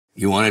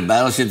You wanted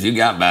battleships, you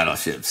got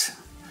battleships.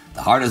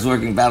 The hardest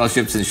working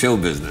battleships in show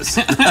business.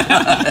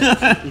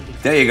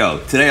 There you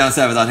go, today on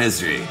Sabaton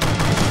History.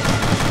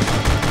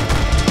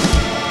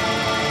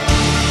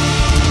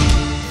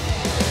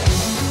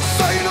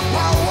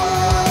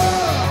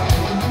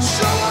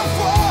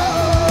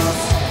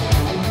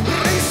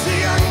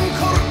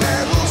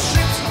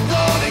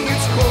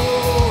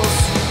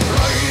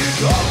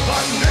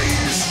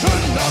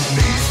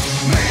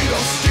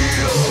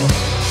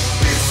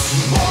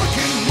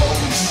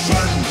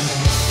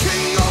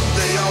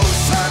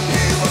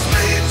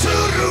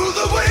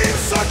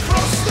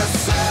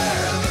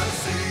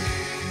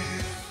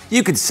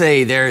 You could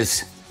say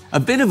there's a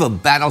bit of a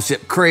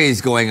battleship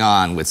craze going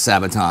on with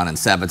Sabaton and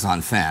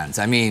Sabaton fans.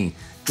 I mean,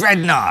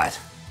 Dreadnought,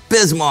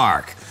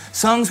 Bismarck,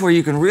 songs where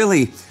you can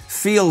really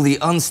feel the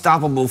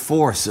unstoppable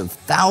force of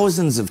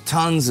thousands of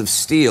tons of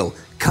steel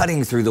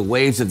cutting through the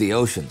waves of the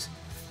oceans.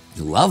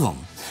 You love them.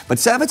 But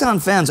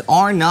Sabaton fans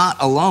are not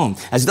alone,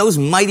 as those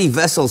mighty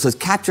vessels have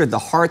captured the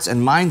hearts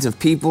and minds of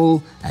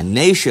people and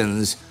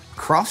nations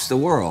across the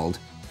world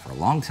for a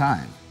long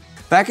time.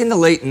 Back in the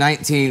late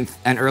 19th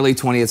and early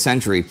 20th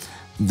century,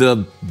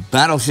 the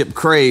battleship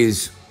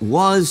craze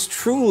was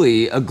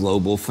truly a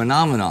global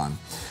phenomenon.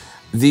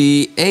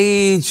 The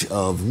age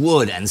of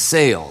wood and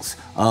sails,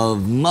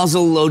 of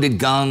muzzle-loaded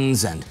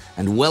guns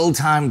and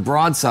well-timed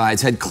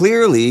broadsides had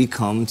clearly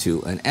come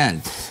to an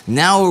end.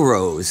 Now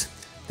arose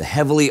the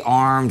heavily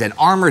armed and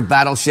armored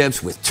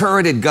battleships with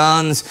turreted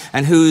guns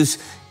and whose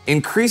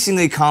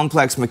increasingly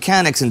complex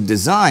mechanics and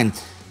design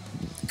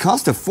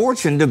cost a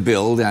fortune to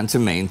build and to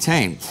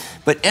maintain.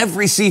 But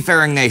every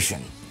seafaring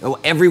nation,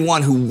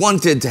 everyone who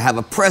wanted to have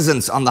a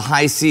presence on the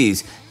high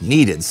seas,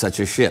 needed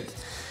such a ship.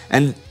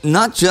 And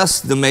not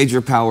just the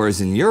major powers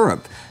in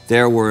Europe.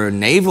 There were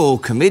naval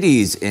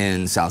committees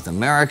in South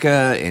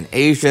America, in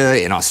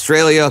Asia, in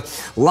Australia,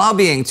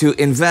 lobbying to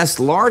invest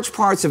large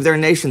parts of their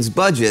nation's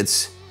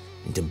budgets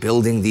into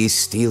building these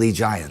steely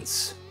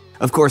giants.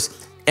 Of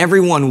course,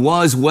 everyone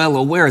was well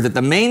aware that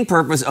the main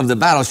purpose of the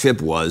battleship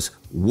was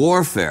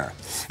warfare.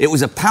 It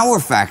was a power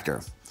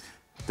factor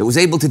that was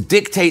able to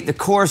dictate the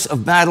course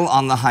of battle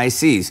on the high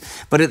seas.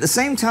 But at the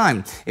same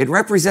time, it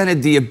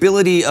represented the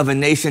ability of a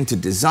nation to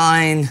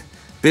design,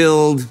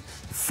 build,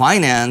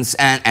 finance,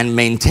 and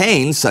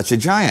maintain such a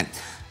giant.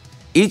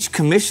 Each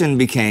commission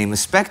became a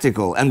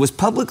spectacle and was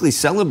publicly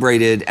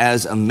celebrated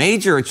as a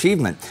major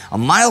achievement, a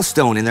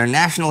milestone in their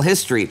national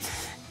history,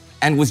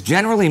 and was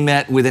generally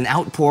met with an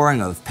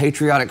outpouring of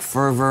patriotic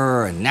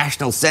fervor and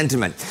national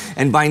sentiment.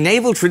 And by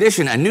naval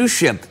tradition, a new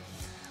ship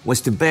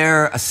was to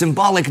bear a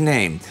symbolic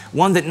name,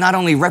 one that not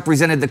only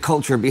represented the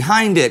culture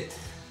behind it,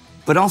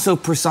 but also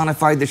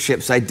personified the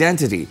ship's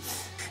identity.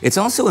 It's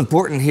also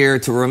important here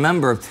to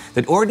remember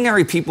that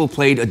ordinary people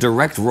played a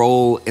direct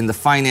role in the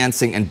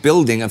financing and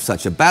building of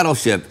such a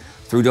battleship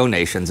through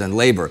donations and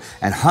labor,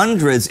 and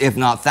hundreds, if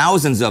not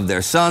thousands, of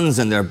their sons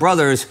and their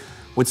brothers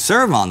would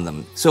serve on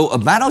them. So a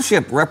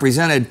battleship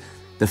represented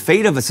the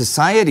fate of a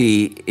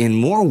society in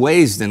more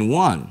ways than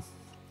one.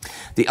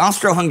 The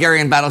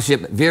Austro-Hungarian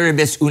battleship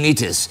Viribus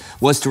Unitas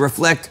was to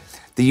reflect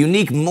the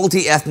unique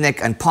multi-ethnic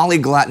and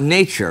polyglot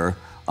nature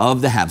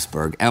of the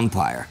Habsburg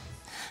Empire.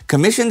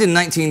 Commissioned in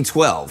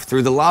 1912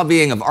 through the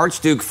lobbying of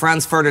Archduke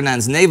Franz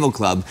Ferdinand's naval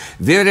club,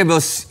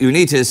 Viribus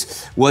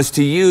Unitas was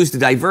to use the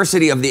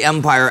diversity of the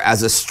empire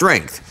as a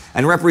strength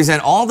and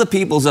represent all the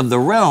peoples of the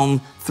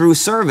realm through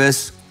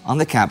service on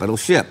the capital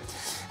ship.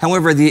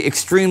 However, the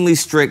extremely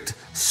strict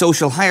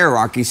social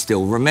hierarchy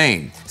still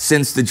remained,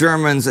 since the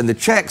Germans and the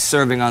Czechs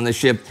serving on the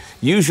ship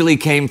usually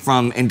came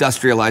from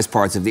industrialized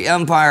parts of the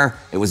empire.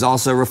 It was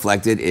also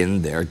reflected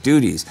in their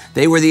duties.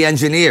 They were the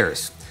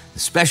engineers, the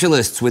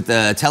specialists with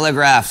the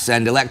telegraphs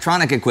and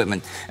electronic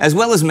equipment, as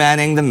well as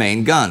manning the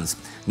main guns.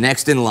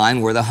 Next in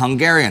line were the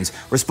Hungarians,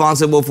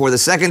 responsible for the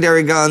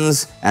secondary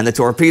guns and the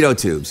torpedo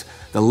tubes.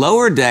 The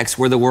lower decks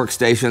were the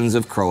workstations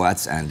of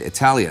Croats and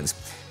Italians.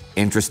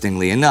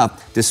 Interestingly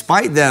enough,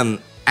 despite them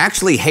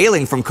actually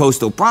hailing from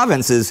coastal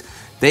provinces,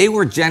 they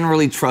were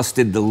generally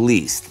trusted the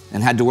least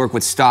and had to work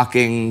with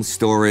stocking,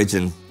 storage,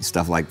 and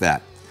stuff like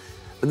that.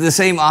 The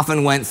same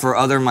often went for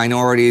other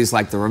minorities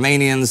like the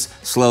Romanians,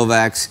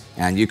 Slovaks,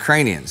 and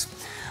Ukrainians.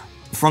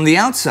 From the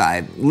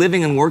outside,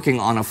 living and working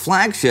on a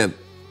flagship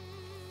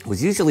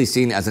was usually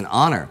seen as an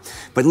honor,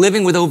 but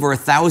living with over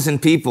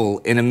 1,000 people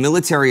in a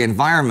military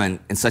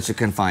environment in such a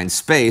confined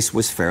space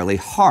was fairly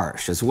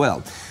harsh as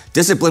well.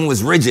 Discipline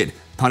was rigid,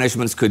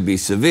 punishments could be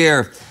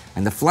severe,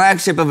 and the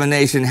flagship of a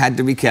nation had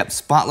to be kept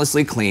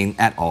spotlessly clean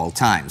at all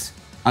times.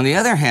 On the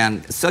other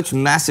hand, such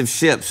massive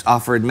ships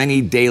offered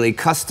many daily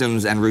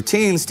customs and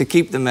routines to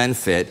keep the men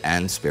fit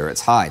and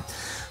spirits high.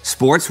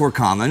 Sports were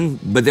common,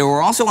 but there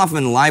were also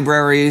often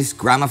libraries,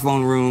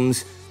 gramophone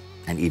rooms,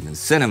 and even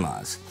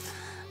cinemas.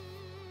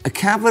 A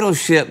capital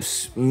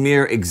ship's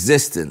mere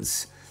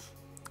existence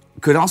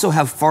could also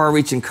have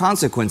far-reaching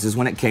consequences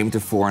when it came to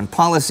foreign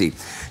policy.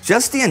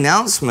 Just the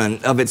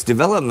announcement of its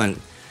development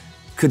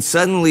could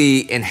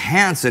suddenly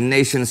enhance a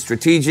nation's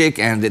strategic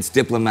and its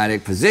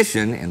diplomatic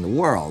position in the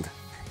world.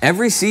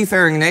 every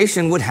seafaring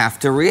nation would have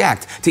to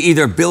react, to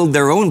either build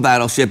their own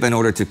battleship in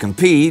order to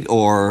compete,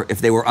 or, if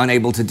they were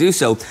unable to do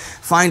so,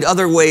 find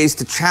other ways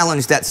to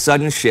challenge that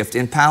sudden shift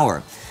in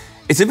power.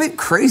 It's a bit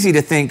crazy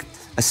to think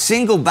a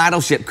single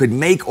battleship could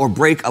make or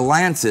break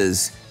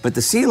alliances, but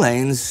the sea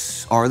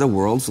lanes are the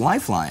world's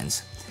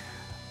lifelines.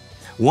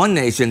 One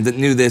nation that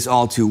knew this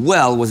all too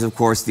well was, of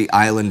course, the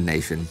island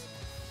nation,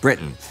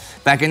 Britain.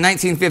 Back in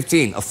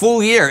 1915, a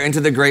full year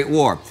into the Great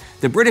War,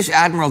 the British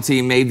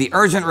Admiralty made the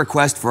urgent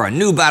request for a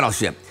new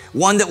battleship,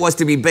 one that was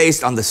to be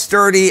based on the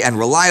sturdy and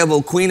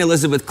reliable Queen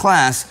Elizabeth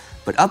class,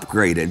 but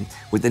upgraded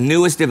with the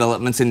newest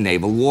developments in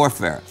naval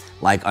warfare,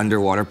 like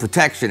underwater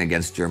protection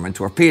against German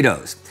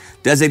torpedoes.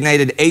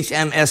 Designated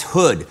HMS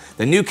Hood,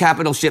 the new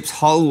capital ship's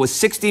hull was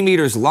 60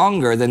 meters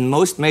longer than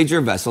most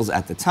major vessels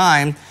at the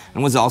time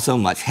and was also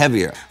much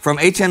heavier. From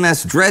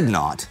HMS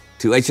Dreadnought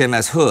to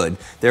HMS Hood,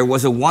 there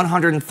was a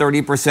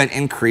 130%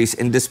 increase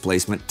in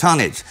displacement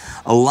tonnage.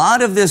 A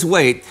lot of this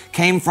weight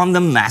came from the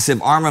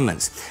massive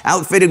armaments.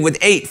 Outfitted with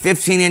 8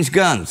 15-inch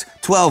guns,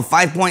 12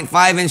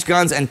 5.5-inch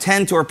guns, and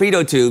 10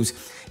 torpedo tubes,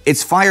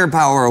 its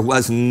firepower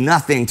was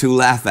nothing to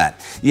laugh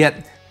at.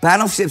 Yet,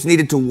 battleships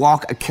needed to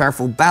walk a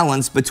careful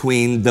balance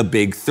between the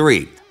big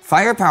three.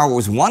 Firepower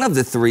was one of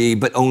the three,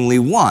 but only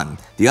one.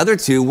 The other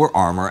two were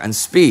armor and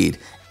speed.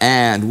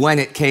 And when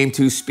it came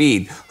to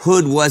speed,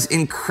 Hood was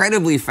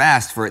incredibly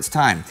fast for its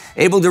time,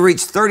 able to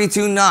reach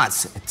 32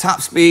 knots at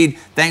top speed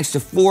thanks to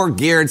 4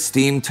 geared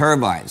steam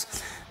turbines.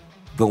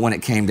 But when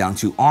it came down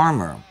to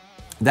armor,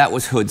 that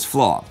was Hood's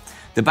flaw.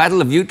 The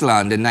Battle of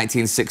Jutland in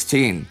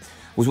 1916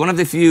 was one of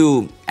the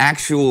few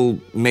actual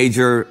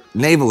major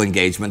naval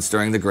engagements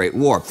during the Great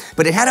War,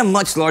 but it had a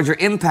much larger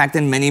impact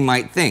than many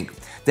might think.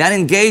 That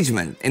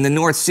engagement in the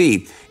North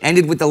Sea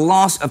ended with the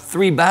loss of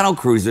 3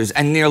 battlecruisers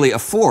and nearly a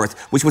 4th,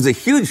 which was a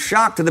huge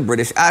shock to the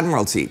British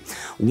Admiralty.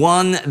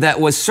 One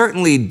that was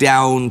certainly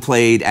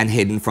downplayed and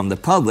hidden from the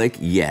public,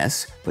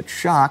 yes, but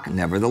shock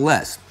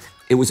nevertheless.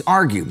 It was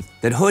argued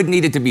that Hood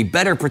needed to be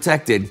better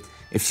protected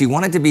if she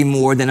wanted to be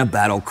more than a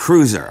battle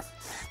cruiser.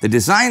 The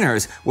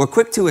designers were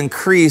quick to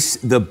increase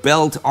the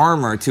belt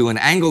armor to an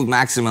angled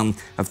maximum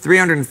of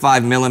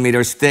 305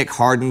 millimeters thick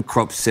hardened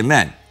Krupp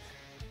cement.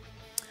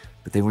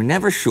 But they were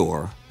never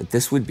sure that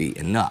this would be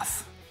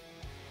enough.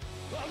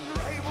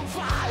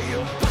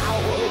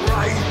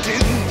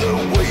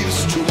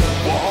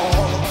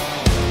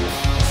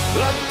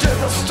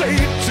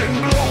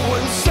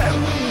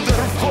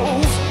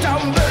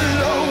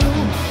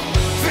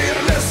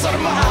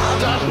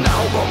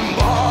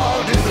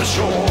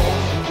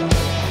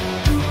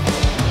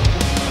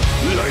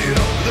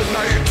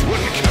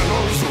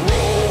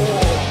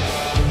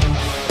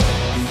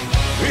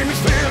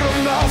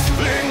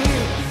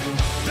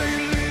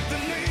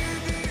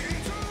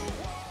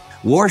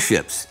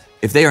 Warships,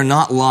 if they are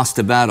not lost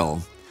to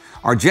battle,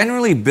 are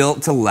generally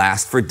built to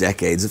last for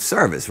decades of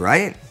service,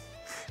 right?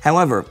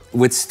 However,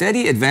 with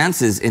steady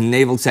advances in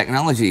naval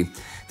technology,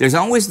 there's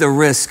always the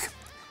risk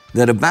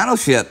that a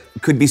battleship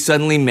could be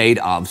suddenly made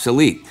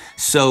obsolete.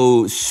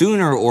 So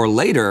sooner or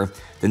later,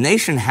 the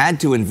nation had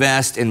to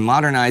invest in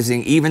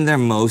modernizing even their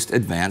most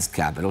advanced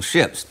capital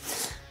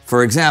ships.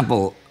 For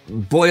example,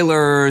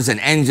 boilers and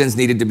engines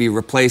needed to be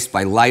replaced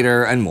by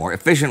lighter and more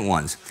efficient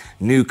ones.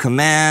 New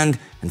command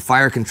and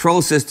fire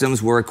control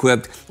systems were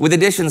equipped with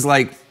additions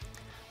like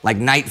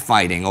night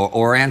fighting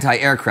or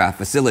anti-aircraft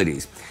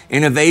facilities.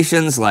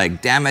 Innovations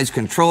like damage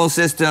control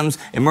systems,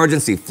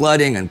 emergency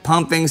flooding and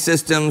pumping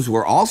systems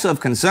were also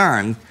of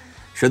concern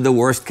should the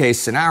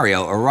worst-case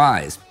scenario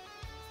arise.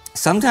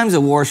 Sometimes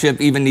a warship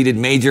even needed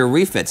major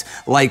refits,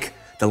 like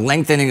the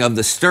lengthening of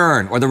the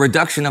stern or the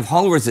reduction of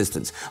hull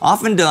resistance,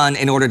 often done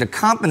in order to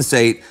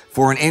compensate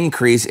for an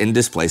increase in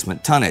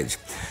displacement tonnage.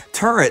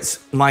 Turrets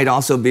might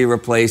also be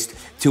replaced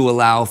to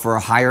allow for a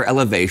higher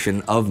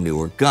elevation of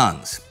newer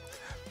guns.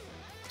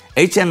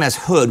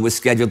 HMS Hood was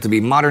scheduled to be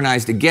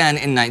modernized again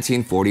in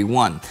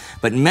 1941,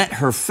 but met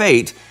her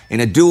fate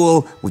in a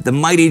duel with the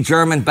mighty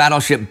German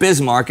battleship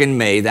Bismarck in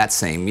May that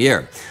same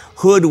year.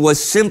 Hood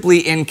was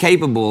simply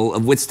incapable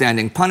of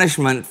withstanding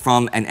punishment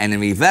from an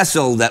enemy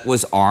vessel that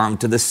was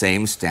armed to the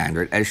same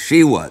standard as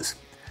she was.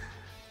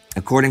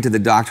 According to the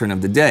doctrine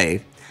of the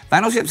day,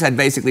 battleships had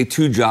basically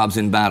 2 jobs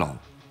in battle.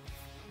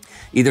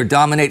 Either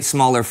dominate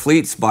smaller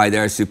fleets by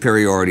their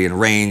superiority in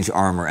range,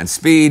 armor, and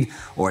speed,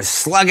 or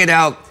slug it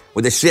out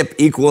with a ship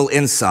equal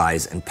in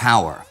size and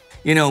power.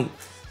 You know,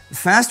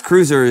 fast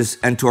cruisers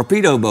and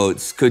torpedo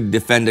boats could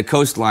defend a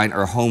coastline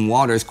or home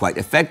waters quite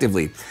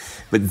effectively,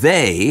 but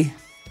they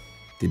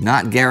did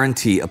not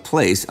guarantee a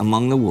place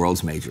among the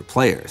world's major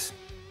players.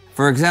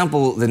 For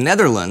example, the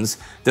Netherlands,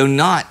 though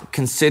not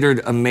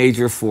considered a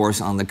major force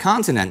on the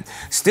continent,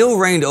 still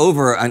reigned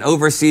over an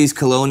overseas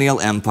colonial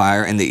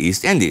empire in the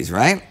East Indies,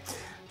 right?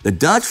 The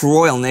Dutch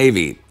Royal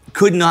Navy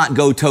could not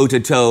go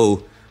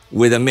toe-to-toe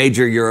with a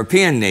major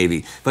European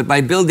navy, but by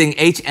building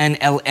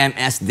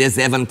HNLMS De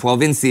Zeven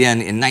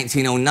Provinciën in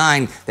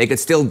 1909, they could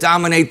still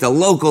dominate the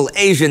local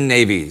Asian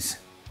navies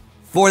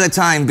for the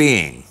time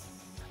being.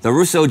 The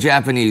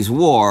Russo-Japanese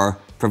War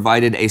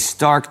provided a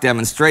stark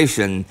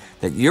demonstration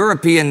that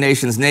European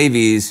nations'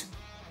 navies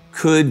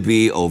could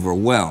be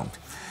overwhelmed.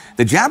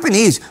 The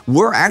Japanese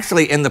were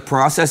actually in the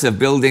process of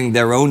building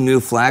their own new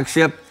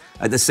flagship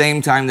at the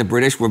same time the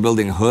British were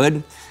building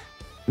Hood.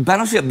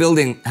 Battleship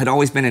building had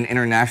always been an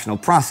international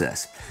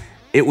process.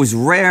 It was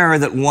rare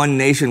that one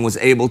nation was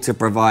able to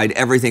provide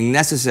everything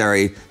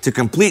necessary to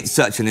complete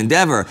such an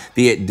endeavor,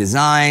 be it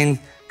design,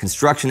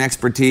 construction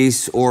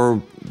expertise,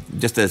 or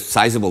just a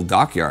sizable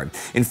dockyard.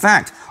 In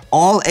fact,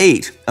 all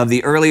 8 of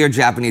the earlier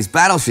Japanese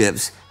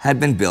battleships had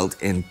been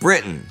built in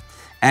Britain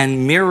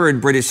and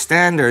mirrored British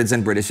standards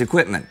and British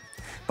equipment.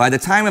 By the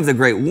time of the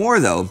Great War,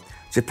 though,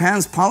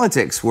 Japan's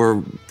politics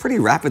were pretty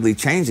rapidly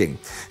changing.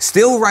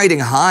 Still riding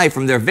high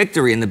from their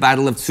victory in the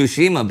Battle of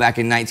Tsushima back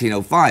in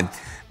 1905,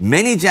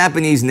 many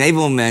Japanese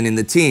naval men in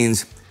the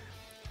teens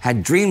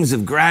had dreams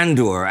of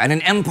grandeur and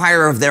an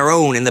empire of their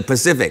own in the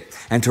Pacific.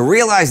 And to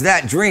realize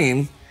that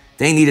dream,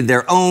 they needed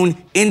their own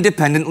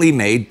independently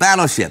made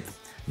battleship.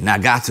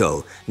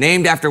 Nagato,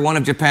 named after one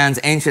of Japan's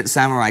ancient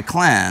samurai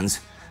clans,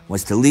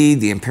 was to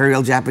lead the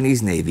Imperial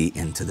Japanese Navy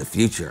into the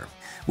future.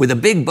 With a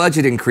big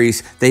budget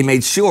increase, they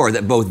made sure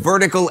that both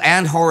vertical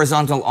and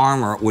horizontal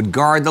armor would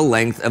guard the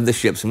length of the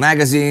ship's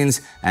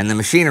magazines and the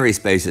machinery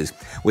spaces,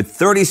 with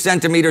 30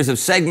 centimeters of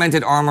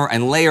segmented armor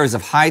and layers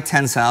of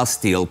high-tensile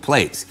steel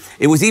plates.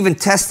 It was even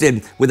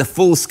tested with a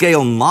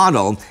full-scale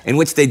model in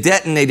which they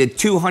detonated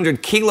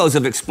 200 kilos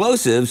of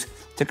explosives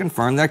to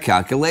confirm their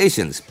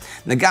calculations.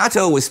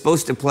 Nagato was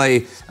supposed to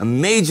play a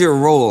major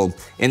role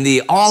in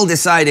the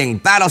all-deciding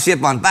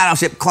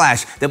battleship-on-battleship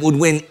clash that would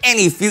win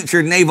any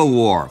future naval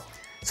war,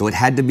 so it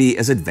had to be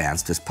as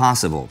advanced as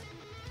possible.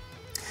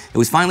 It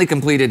was finally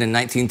completed in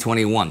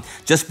 1921,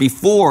 just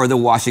before the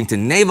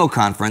Washington Naval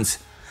Conference,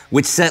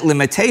 which set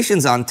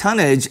limitations on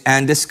tonnage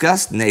and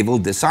discussed naval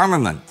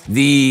disarmament.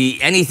 The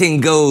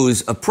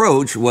anything-goes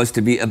approach was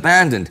to be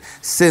abandoned,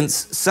 since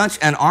such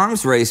an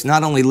arms race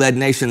not only led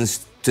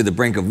nations to the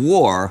brink of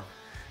war,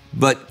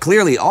 but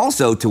clearly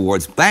also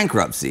towards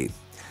bankruptcy.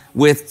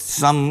 With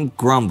some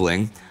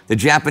grumbling, the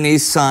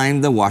Japanese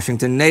signed the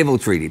Washington Naval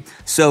Treaty,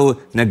 so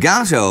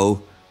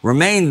Nagato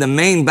remained the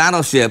main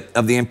battleship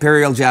of the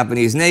Imperial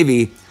Japanese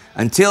Navy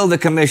until the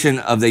commission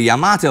of the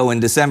Yamato in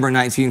December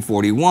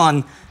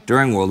 1941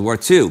 during World War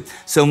II.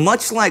 So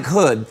much like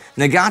Hood,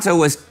 Nagato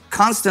was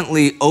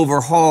constantly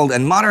overhauled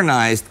and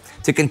modernized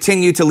to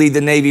continue to lead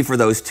the Navy for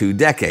those 2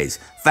 decades.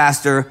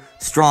 Faster,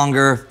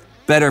 stronger,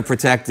 better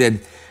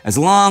protected. As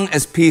long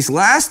as peace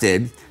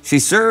lasted, she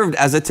served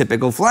as a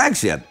typical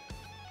flagship.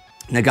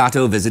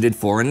 Nagato visited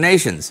foreign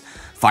nations,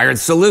 fired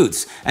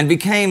salutes, and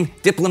became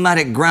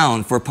diplomatic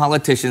ground for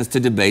politicians to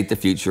debate the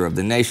future of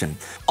the nation,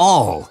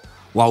 all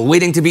while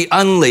waiting to be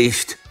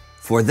unleashed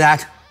for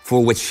that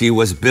for which she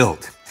was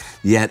built.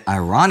 Yet,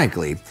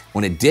 ironically,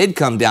 when it did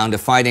come down to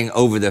fighting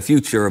over the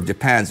future of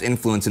Japan's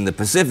influence in the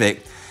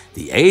Pacific,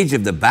 the age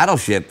of the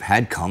battleship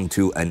had come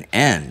to an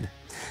end.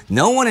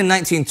 No one in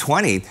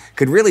 1920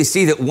 could really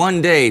see that one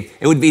day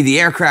it would be the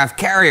aircraft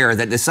carrier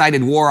that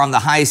decided war on the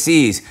high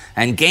seas,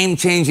 and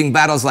game-changing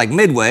battles like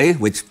Midway,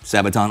 which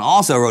Sabaton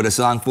also wrote a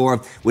song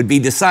for, would be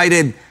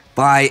decided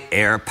by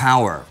air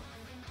power.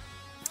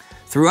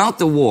 Throughout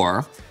the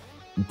war,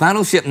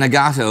 battleship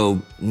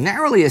Nagato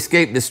narrowly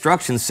escaped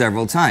destruction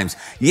several times,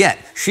 yet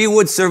she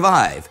would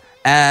survive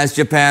as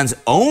Japan's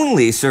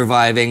only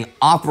surviving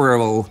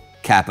operable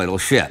capital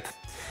ship.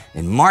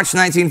 In March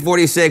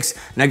 1946,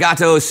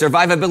 Nagato's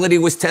survivability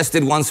was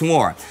tested once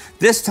more,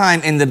 this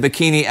time in the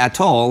Bikini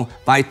Atoll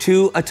by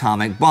 2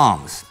 atomic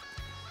bombs.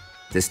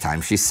 This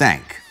time she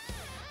sank.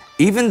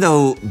 Even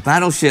though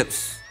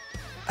battleships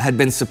had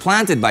been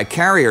supplanted by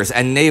carriers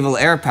and naval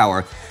air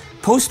power,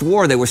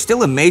 post-war they were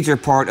still a major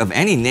part of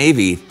any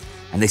navy,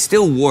 and they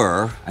still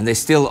were, and they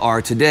still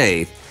are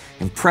today,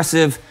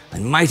 impressive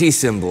and mighty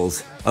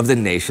symbols of the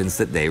nations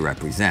that they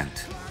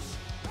represent.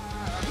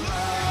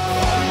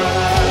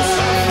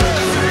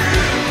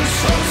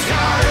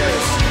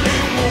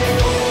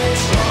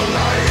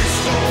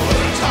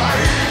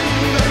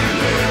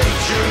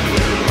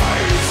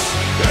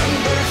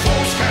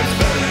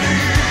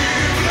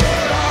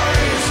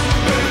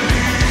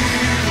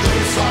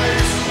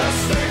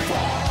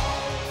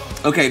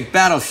 Okay,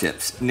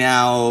 battleships.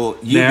 Now,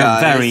 you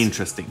guys... They're very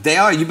interesting. They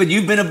are, but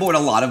you've been aboard a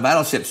lot of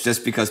battleships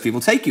just because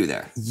people take you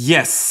there.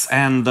 Yes,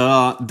 and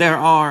there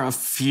are a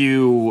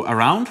few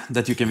around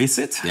that you can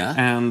visit. Yeah.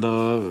 And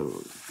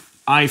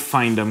I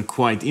find them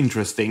quite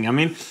interesting. I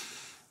mean,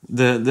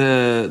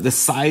 the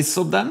size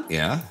of them.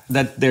 Yeah.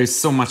 That there's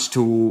so much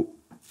to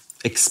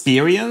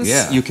experience.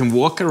 Yeah. You can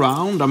walk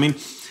around. I mean,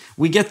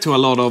 we get to a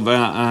lot of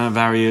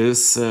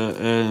various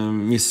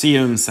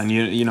museums, and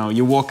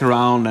you walk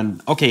around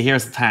and okay,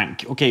 here's a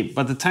tank. Okay,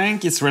 but the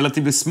tank is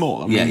relatively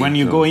small. I mean, when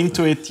you go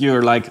into it,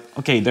 you're like,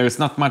 okay, there's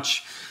not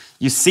much.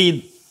 You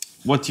see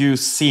what you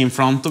see in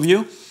front of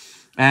you,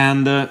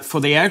 and for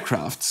the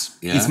aircrafts,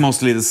 it's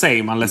mostly the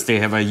same unless they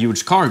have a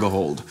huge cargo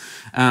hold.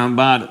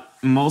 But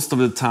most of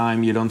the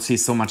time you don't see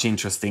so much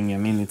interesting. I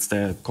mean, it's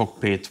the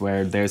cockpit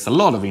where there's a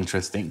lot of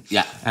interesting.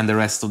 Yeah. And the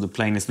rest of the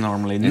plane is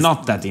normally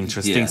not that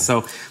interesting. Yeah.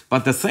 So,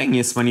 but the thing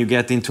is, when you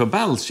get into a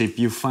battleship,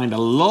 you find a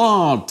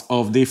lot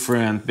of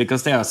different,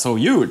 because they are so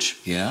huge.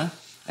 Yeah.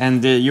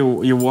 And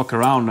you walk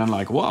around and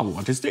like, wow,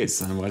 what is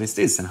this? And what is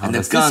this? And how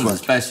does this work? And the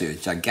guns especially are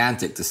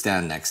gigantic to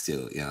stand next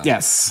to, you know.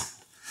 Yes.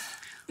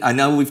 I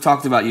know we've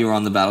talked about you were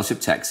on the Battleship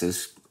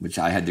Texas, which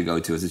I had to go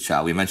to as a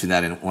child. We mentioned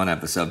that in one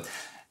episode.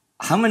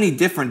 How many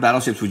different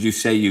battleships would you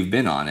say you've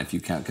been on, if you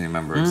can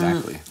remember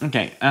exactly?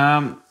 Okay,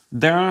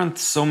 there aren't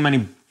so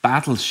many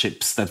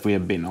battleships that we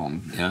have been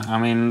on. Yeah. I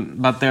mean,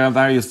 but there are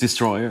various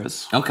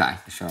destroyers. Okay,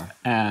 sure.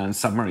 And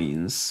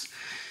submarines.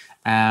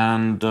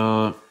 And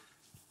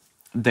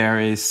there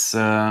is...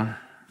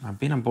 I've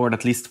been aboard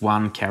at least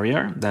one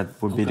carrier.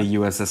 That would be the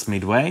USS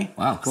Midway,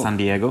 wow, cool. San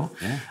Diego.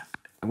 Yeah.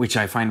 Which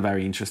I find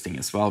very interesting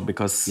as well,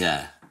 because...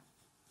 Yeah.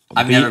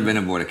 I've never been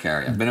aboard a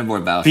carrier. I've been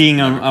aboard battleships. Being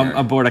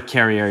aboard a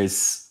carrier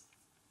is...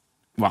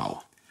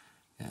 Wow.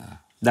 Yeah.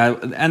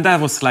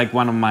 That was like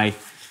one of my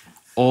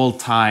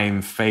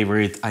all-time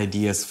favorite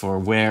ideas for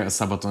where a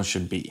Sabaton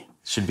should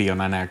be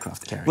on an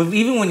aircraft carrier. But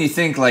even when you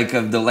think like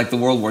of the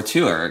World War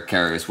II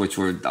carriers, which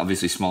were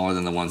obviously smaller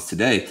than the ones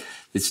today,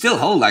 it still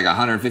hold like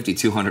 150,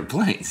 200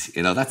 planes.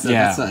 You know, that's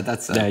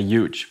they're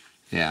huge.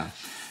 Yeah.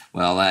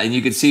 Well, and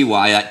you can see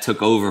why that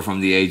took over from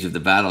the age of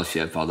the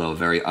battleship, although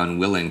very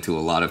unwilling to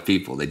a lot of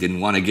people. They didn't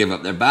want to give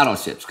up their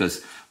battleships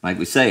because, like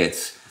we say,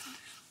 it's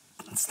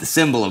the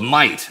symbol of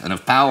might and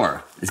of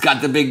power. It's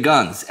got the big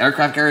guns.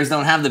 Aircraft carriers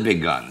don't have the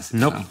big guns.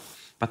 Nope. You know?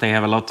 But they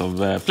have a lot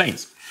of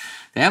planes.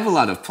 They have a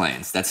lot of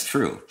planes. That's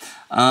true.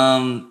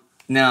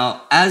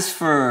 Now, as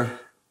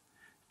for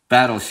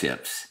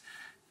battleships,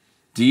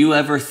 do you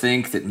ever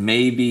think that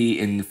maybe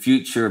in the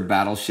future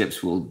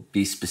battleships will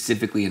be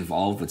specifically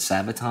involved with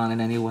Sabaton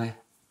in any way?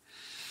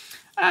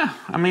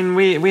 I mean,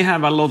 we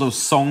have a lot of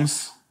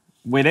songs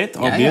with it,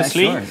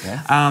 obviously. Yeah, sure,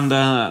 yeah.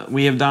 And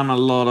we have done a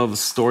lot of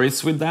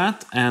stories with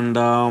that. And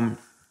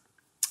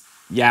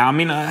yeah, I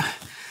mean,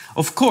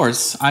 of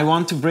course, I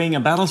want to bring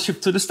a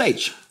battleship to the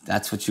stage.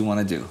 That's what you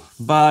want to do.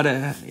 But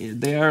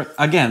they're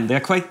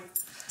quite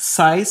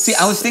size. See,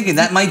 I was thinking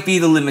that might be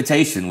the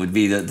limitation, would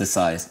be the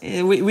size.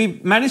 We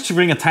managed to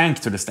bring a tank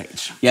to the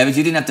stage. Yeah, but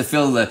you didn't have to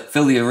fill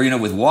the arena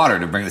with water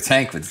to bring the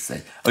tank to the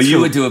stage. Oh, you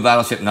would do a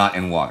battleship not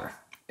in water,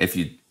 if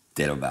you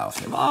did a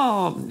battleship.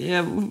 Oh,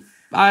 yeah.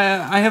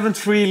 I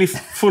haven't really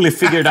fully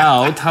figured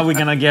out how we're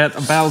gonna get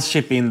a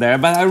battleship in there,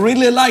 but I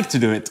really like to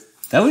do it.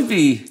 That would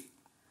be...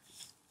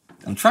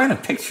 I'm trying to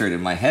picture it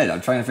in my head.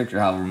 I'm trying to picture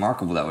how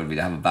remarkable that would be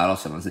to have a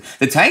battleship.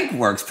 The tank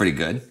works pretty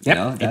good.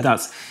 Yep, it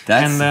does.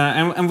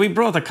 And we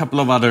brought a couple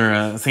of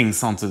other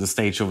things onto the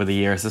stage over the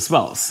years as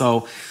well.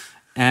 So,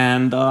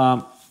 and...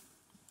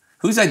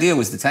 whose idea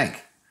was the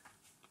tank?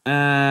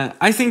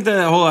 I think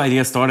the whole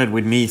idea started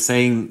with me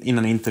saying in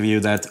an interview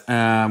that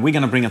we're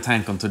going to bring a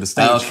tank onto the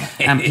stage.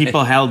 Okay. And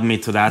people held me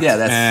to that.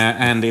 Yeah,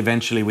 and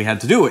eventually we had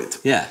to do it.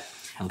 Yeah.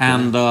 Okay.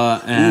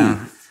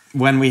 And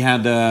when we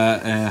had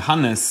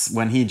Hannes,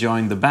 when he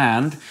joined the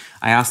band,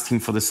 I asked him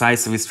for the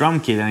size of his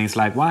drum kit. And he's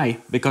like, why?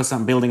 Because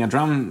I'm building a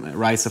drum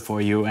riser for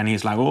you. And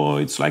he's like, oh,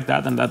 it's like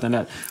that and that and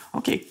that.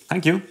 Okay,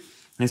 thank you. And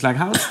he's like,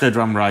 how's the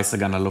drum riser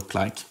going to look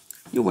like?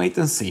 You wait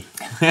and see.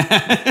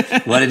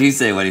 What did he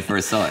say when he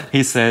first saw it?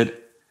 He said,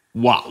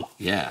 wow.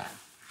 Yeah.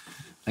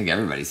 I think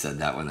everybody said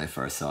that when they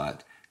first saw it.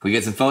 Can we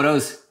get some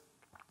photos?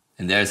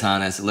 And there's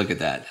Hannes. Look at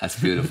that. That's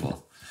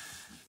beautiful.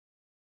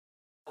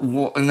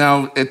 Well,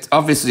 now,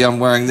 obviously I'm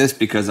wearing this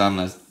because I'm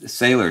a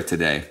sailor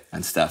today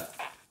and stuff.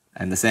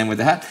 And the same with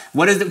the hat.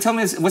 Tell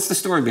me, what's the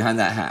story behind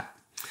that hat?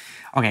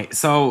 Okay,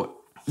 so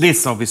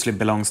this obviously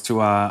belongs to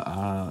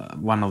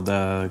one of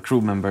the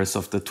crew members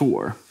of the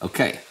tour.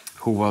 Okay.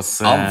 Who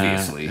was...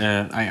 obviously.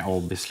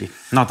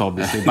 Not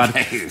obviously, but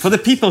for the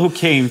people who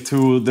came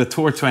to the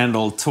Tour to End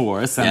All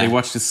Tours and they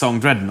watched the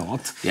song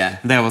Dreadnought,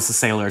 there was a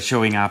sailor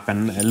showing up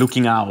and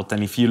looking out.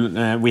 And if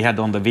you, we had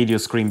on the video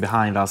screen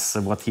behind us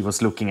what he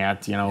was looking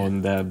at, you know,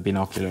 in the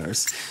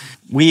binoculars.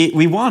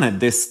 We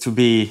wanted this to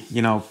be,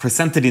 you know,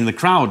 presented in the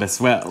crowd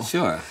as well.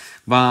 Sure.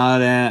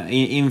 But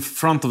in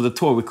front of the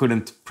tour, we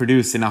couldn't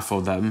produce enough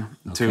of them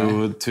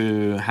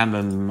to hand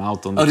them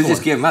out on the tour. To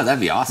just give them out, that'd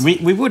be awesome.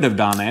 We would have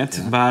done it,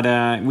 but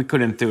we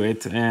couldn't do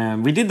it.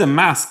 We did the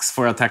masks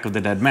for Attack of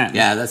the Dead Men.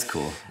 Yeah, that's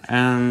cool.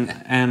 And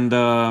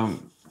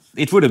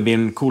it would have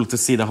been cool to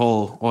see the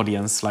whole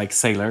audience like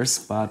sailors,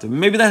 but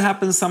maybe that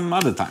happens some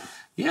other time.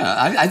 Yeah,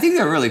 I think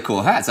they're really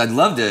cool hats. I'd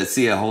love to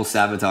see a whole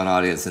Sabaton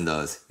audience in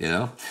those, you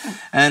know?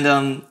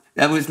 And...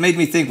 that made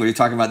me think when you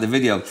were talking about the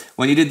video.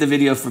 When you did the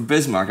video for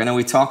Bismarck, I know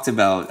we talked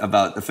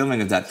about the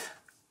filming of that.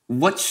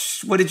 What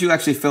did you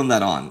actually film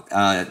that on?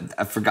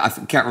 I forgot.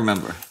 I can't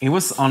remember. It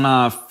was on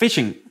a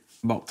fishing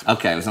boat.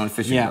 Okay, it was on a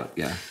fishing boat.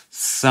 Yeah.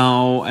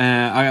 So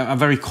a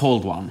very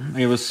cold one.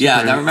 It was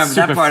I remember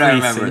that part.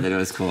 Freezing. I remember that it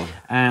was cool.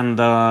 And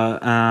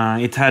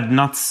it had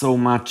not so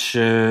much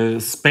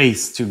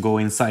space to go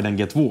inside and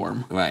get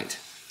warm. Right.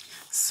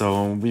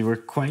 So we were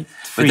quite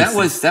freezing.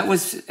 But that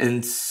was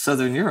in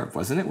southern Europe,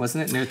 wasn't it?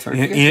 Wasn't it near Turkey?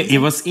 It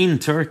was in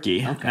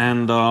Turkey, okay.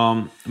 And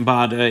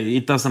but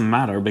it doesn't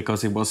matter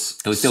because it was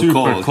still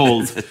super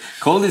cold.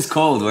 Cold is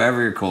cold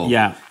wherever you're cold.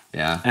 Yeah,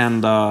 yeah.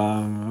 And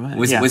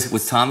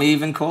was Tommy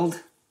even cold?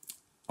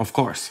 Of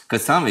course,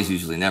 because Tommy's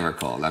usually never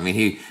cold. I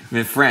mean,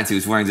 in France he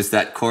was wearing just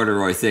that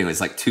corduroy thing. It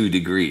was like 2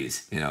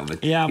 degrees, you know.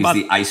 But yeah, he's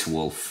the ice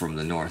wolf from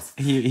the north.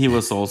 He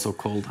was also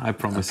cold. I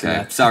promise you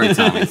that. Sorry,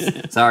 Tommy.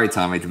 Sorry,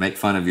 Tommy, to make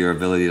fun of your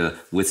ability to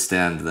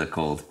withstand the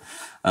cold.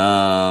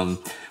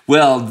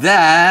 Well,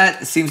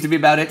 that seems to be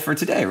about it for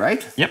today,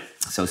 right? Yep.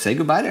 So say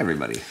goodbye to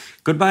everybody.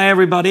 Goodbye,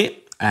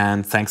 everybody,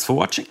 and thanks for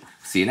watching.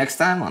 See you next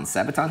time on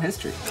Sabaton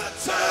History.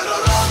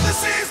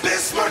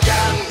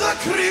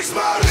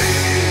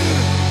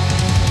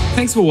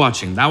 Thanks for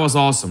watching. That was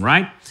awesome,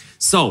 right?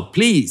 So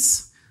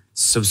please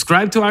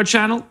subscribe to our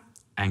channel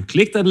and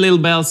click that little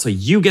bell so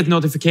you get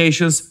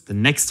notifications the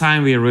next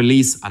time we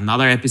release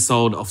another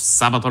episode of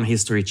Sabaton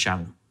History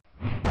channel.